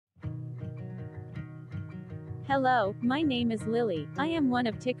Hello, my name is Lily. I am one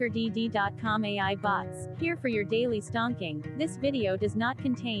of TickerDD.com AI bots, here for your daily stonking. This video does not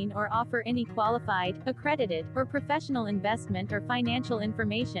contain or offer any qualified, accredited, or professional investment or financial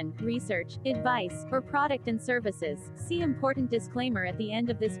information, research, advice, or product and services. See important disclaimer at the end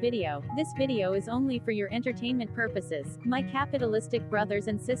of this video. This video is only for your entertainment purposes. My capitalistic brothers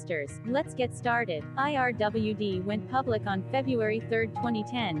and sisters, let's get started. IRWD went public on February 3,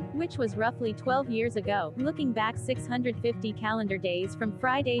 2010, which was roughly 12 years ago. Looking back 650 calendar days from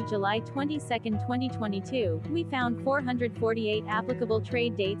Friday, July 22, 2022, we found 448 applicable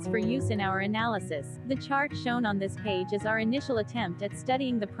trade dates for use in our analysis. The chart shown on this page is our initial attempt at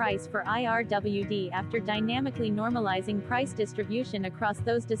studying the price for IRWD after dynamically normalizing price distribution across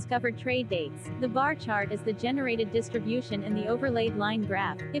those discovered trade dates. The bar chart is the generated distribution and the overlaid line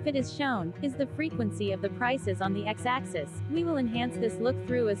graph, if it is shown, is the frequency of the prices on the x-axis. We will enhance this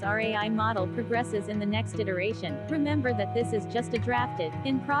look-through as our AI model progresses in the next iteration. Remember that this is just a drafted,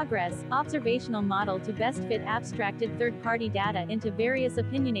 in progress, observational model to best fit abstracted third-party data into various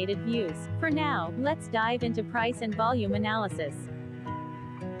opinionated views. For now, let's dive into price and volume analysis.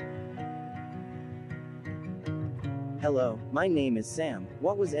 Hello, my name is Sam.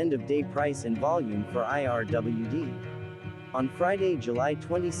 What was end-of-day price and volume for IRWD? On Friday, July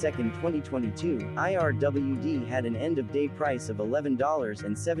 22, 2022, IRWD had an end-of-day price of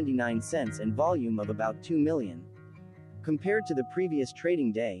 $11.79 and volume of about 2 million. Compared to the previous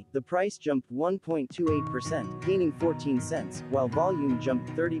trading day, the price jumped 1.28%, gaining 14 cents, while volume jumped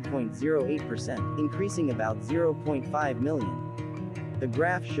 30.08%, increasing about 0.5 million. The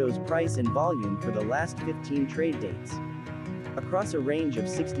graph shows price and volume for the last 15 trade dates. Across a range of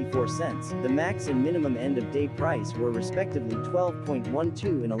 64 cents, the max and minimum end-of-day price were respectively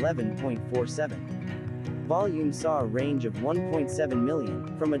 12.12 and 11.47. Volume saw a range of 1.7 million,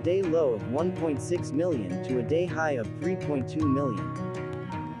 from a day low of 1.6 million to a day high of 3.2 million.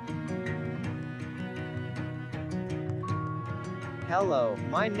 Hello,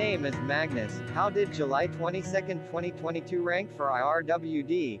 my name is Magnus. How did July 22, 2022 rank for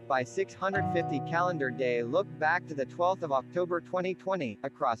IRWD by 650 calendar day? Look back to the 12th of October 2020,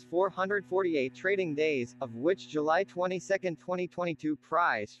 across 448 trading days, of which July 22, 2022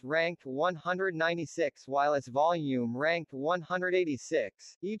 price ranked 196 while its volume ranked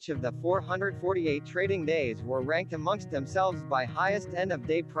 186. Each of the 448 trading days were ranked amongst themselves by highest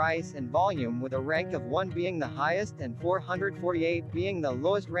end-of-day price and volume, with a rank of 1 being the highest and 448 being the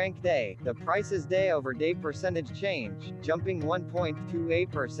lowest ranked day. The price's day-over-day percentage change, jumping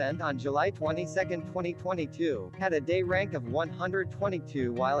 1.28% on July 22, 2022, had a day rank of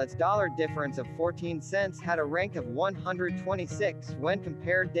 122, while its dollar difference of 14 cents had a rank of 126 when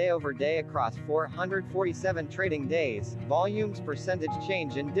compared day-over-day across 447 trading days. Volume's percentage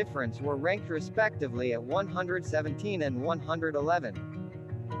change and difference were ranked respectively at 117 and 111.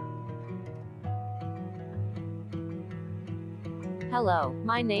 Hello,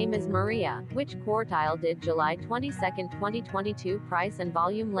 my name is Maria. Which quartile did July 22, 2022 price and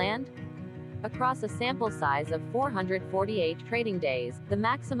volume land? Across a sample size of 448 trading days, the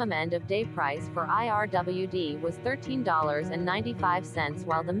maximum end-of-day price for IRWD was $13.95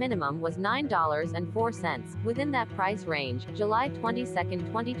 while the minimum was $9.04. Within that price range, July 22,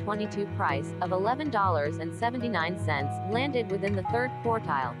 2022 price of $11.79 landed within the third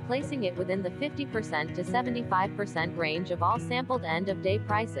quartile, placing it within the 50% to 75% range of all sampled end-of-day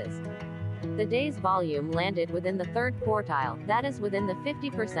prices. The day's volume landed within the third quartile, that is within the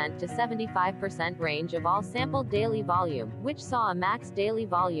 50% to 75% range of all sampled daily volume, which saw a max daily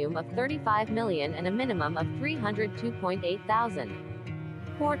volume of 35 million and a minimum of 302.8 thousand.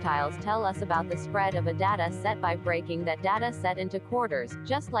 Quartiles tell us about the spread of a data set by breaking that data set into quarters,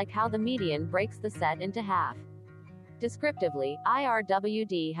 just like how the median breaks the set into half. Descriptively,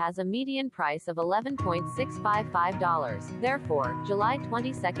 IRWD has a median price of $11.655. Therefore, July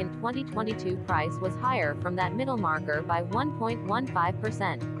 22, 2022 price was higher from that middle marker by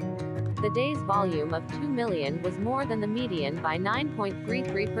 1.15%. The day's volume of 2 million was more than the median by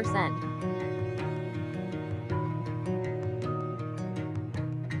 9.33%.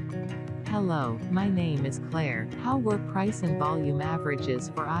 Hello, my name is Claire. How were price and volume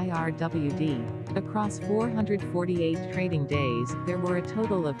averages for IRWD? Across 448 trading days, there were a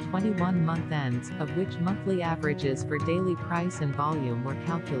total of 21 month ends, of which monthly averages for daily price and volume were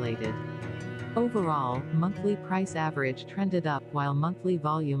calculated. Overall, monthly price average trended up while monthly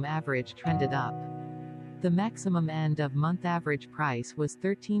volume average trended up. The maximum end-of-month average price was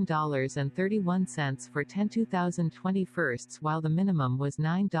 $13.31 for 10/2021, while the minimum was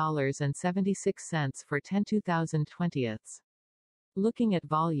 $9.76 for 10/2020. Looking at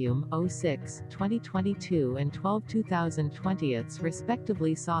volume, 06, 2022 and 12 2020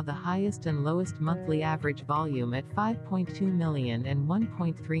 respectively saw the highest and lowest monthly average volume at 5.2 million and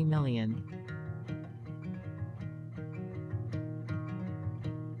 1.3 million.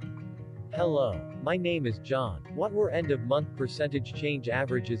 Hello, my name is John. What were end-of-month percentage change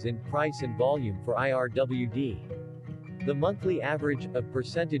averages in price and volume for IRWD? The monthly average of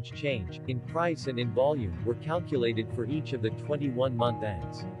percentage change, in price and in volume, were calculated for each of the 21 month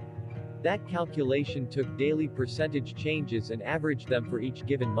ends. That calculation took daily percentage changes and averaged them for each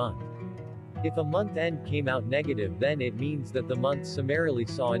given month. If a month end came out negative, then it means that the month summarily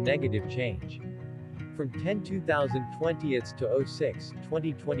saw a negative change. From 10/2020 to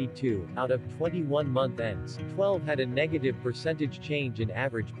 06/2022, out of 21 month ends, 12 had a negative percentage change in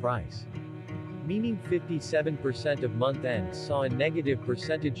average price. Meaning 57% of month ends saw a negative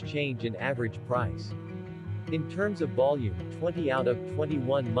percentage change in average price. In terms of volume, 20 out of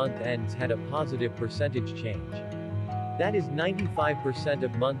 21 month ends had a positive percentage change. That is 95%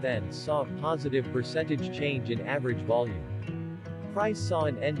 of month ends saw a positive percentage change in average volume. Price saw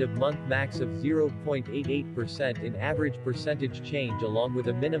an end-of-month max of 0.88% in average percentage change along with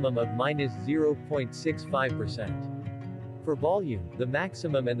a minimum of minus 0.65%. For volume, the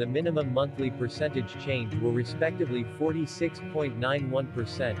maximum and the minimum monthly percentage change were respectively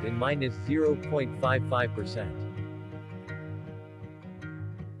 46.91% and minus 0.55%.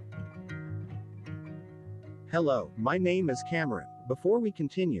 Hello, my name is Cameron. Before we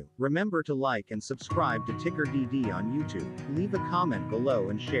continue, remember to like and subscribe to Ticker DD on YouTube. Leave a comment below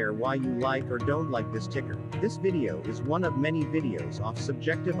and share why you like or don't like this ticker. This video is one of many videos off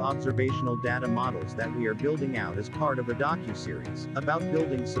subjective observational data models that we are building out as part of a docu-series about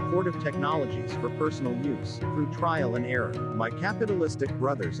building supportive technologies for personal use through trial and error. My capitalistic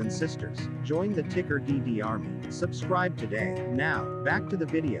brothers and sisters, join the Ticker DD army. Subscribe today. Now, back to the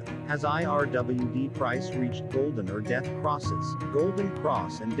video. Has IRWD price reached golden or death crosses? Golden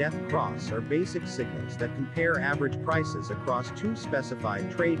cross and death cross are basic signals that compare average prices across two specified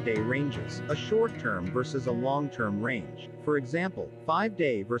trade day ranges, a short-term versus a long-term range. For example,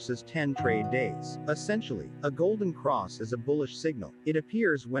 5-day versus 10 trade days. Essentially, a golden cross is a bullish signal. It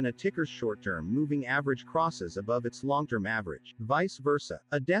appears when a ticker's short-term moving average crosses above its long-term average. Vice versa,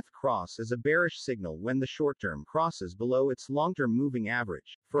 a death cross is a bearish signal when the short-term crosses below its long-term moving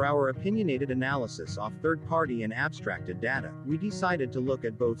average. For our opinionated analysis of third-party and abstracted data, we decided to look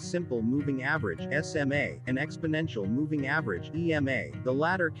at both simple moving average (SMA) and exponential moving average (EMA). The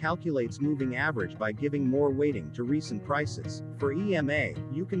latter calculates moving average by giving more weighting to recent prices. For EMA,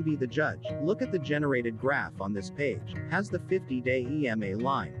 you can be the judge. Look at the generated graph on this page. Has the 50-day EMA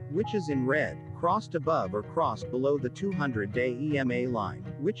line, which is in red, crossed above or crossed below the 200-day EMA line,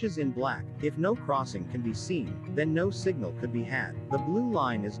 which is in black. If no crossing can be seen, then no signal could be had. The blue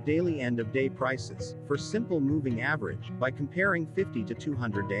line is daily end-of-day prices. For simple moving average, by comparing 50 to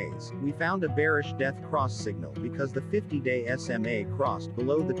 200 days, we found a bearish death cross signal because the 50-day SMA crossed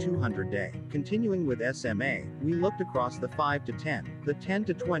below the 200-day. Continuing with SMA, we looked across the 5 to 10, the 10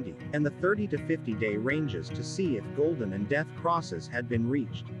 to 20, and the 30 to 50-day ranges to see if golden and death crosses had been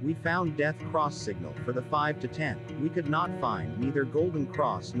reached. We found death cross signal for the 5 to 10. We could not find neither golden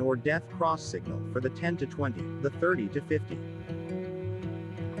cross nor death cross signal for the 10 to 20, the 30 to 50.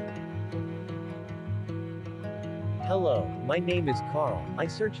 Hello, my name is Carl. I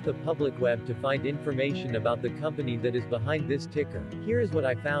searched the public web to find information about the company that is behind this ticker. Here is what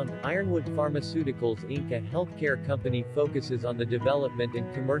I found. Ironwood Pharmaceuticals Inc., a healthcare company, focuses on the development and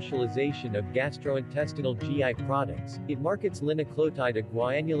commercialization of gastrointestinal GI products. It markets linaclotide, a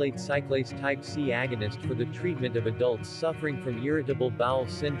guanylate cyclase type C agonist for the treatment of adults suffering from irritable bowel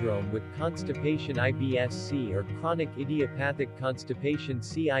syndrome with constipation (IBS-C) or chronic idiopathic constipation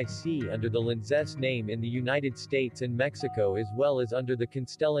 (CIC) under the Linzess name in the United States and Mexico, as well as under the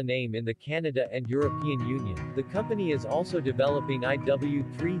Constella name in the Canada and European Union. The company is also developing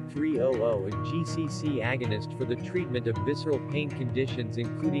IW3300, a GCC agonist for the treatment of visceral pain conditions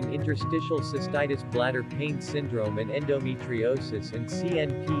including interstitial cystitis, bladder pain syndrome and endometriosis, and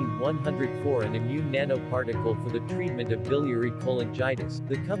CNP104, an immune nanoparticle for the treatment of biliary cholangitis.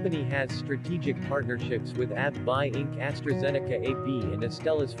 The company has strategic partnerships with AbbVie Inc., AstraZeneca AB and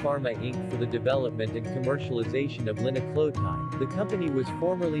Astellas Pharma Inc. for the development and commercialization of linaclotide. The company was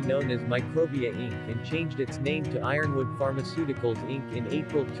formerly known as Microbia Inc. and changed its name to Ironwood Pharmaceuticals Inc. in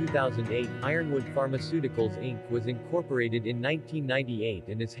April 2008. Ironwood Pharmaceuticals Inc. was incorporated in 1998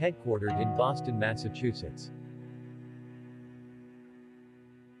 and is headquartered in Boston, Massachusetts.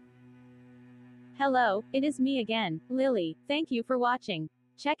 Hello, it is me again, Lily. Thank you for watching.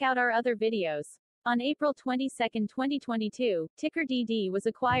 Check out our other videos. On April 22, 2022, ticker DD was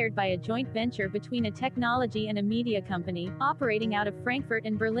acquired by a joint venture between a technology and a media company, operating out of Frankfurt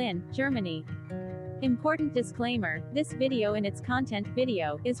and Berlin, Germany. Important disclaimer, this video and its content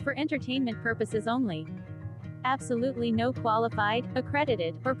video is for entertainment purposes only. Absolutely no qualified,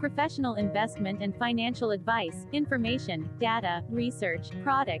 accredited, or professional investment and financial advice, information, data, research,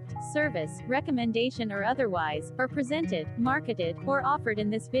 product, service, recommendation or otherwise, are presented, marketed, or offered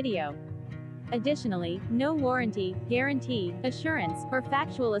in this video. Additionally, no warranty, guarantee, assurance, or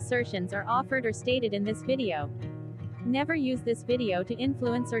factual assertions are offered or stated in this video. Never use this video to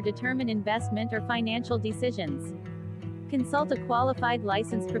influence or determine investment or financial decisions. Consult a qualified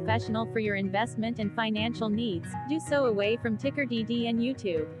licensed professional for your investment and financial needs. Do so away from ticker DD and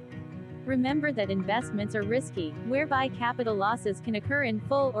YouTube. Remember that investments are risky, whereby capital losses can occur in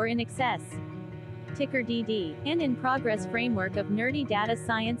full or in excess. Ticker DD, an in-progress framework of nerdy data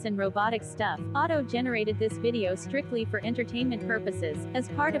science and robotics stuff, auto-generated this video strictly for entertainment purposes, as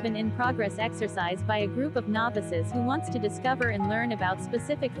part of an in-progress exercise by a group of novices who wants to discover and learn about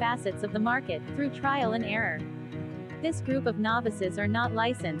specific facets of the market, through trial and error. This group of novices are not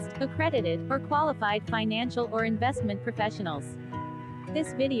licensed, accredited, or qualified financial or investment professionals.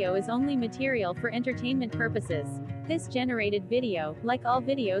 This video is only material for entertainment purposes. This generated video, like all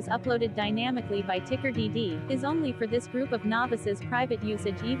videos uploaded dynamically by ticker DD, is only for this group of novices' private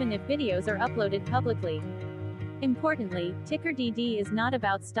usage even if videos are uploaded publicly. Importantly, ticker DD is not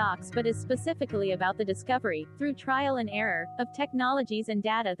about stocks but is specifically about the discovery, through trial and error, of technologies and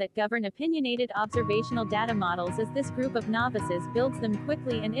data that govern opinionated observational data models as this group of novices builds them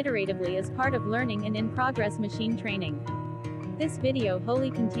quickly and iteratively as part of learning and in-progress machine training. This video wholly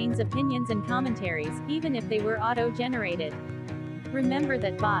contains opinions and commentaries, even if they were auto-generated. Remember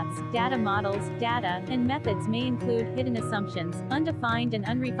that bots, data models, data, and methods may include hidden assumptions, undefined and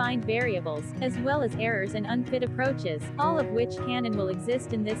unrefined variables, as well as errors and unfit approaches, all of which can and will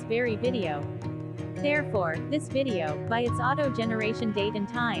exist in this very video. Therefore, this video, by its auto-generation date and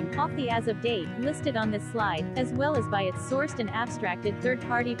time, off the as-of date, listed on this slide, as well as by its sourced and abstracted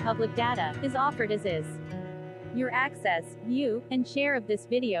third-party public data, is offered as is. Your access, view, and share of this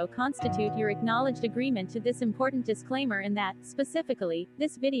video constitute your acknowledged agreement to this important disclaimer in that, specifically,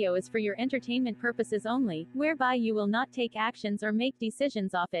 this video is for your entertainment purposes only, whereby you will not take actions or make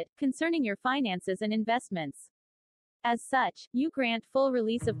decisions off it, concerning your finances and investments. As such, you grant full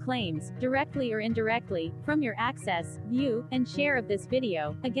release of claims, directly or indirectly, from your access, view, and share of this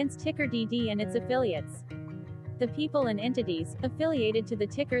video, against ticker DD and its affiliates. The people and entities affiliated to the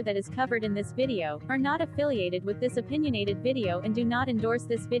ticker that is covered in this video are not affiliated with this opinionated video and do not endorse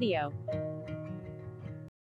this video.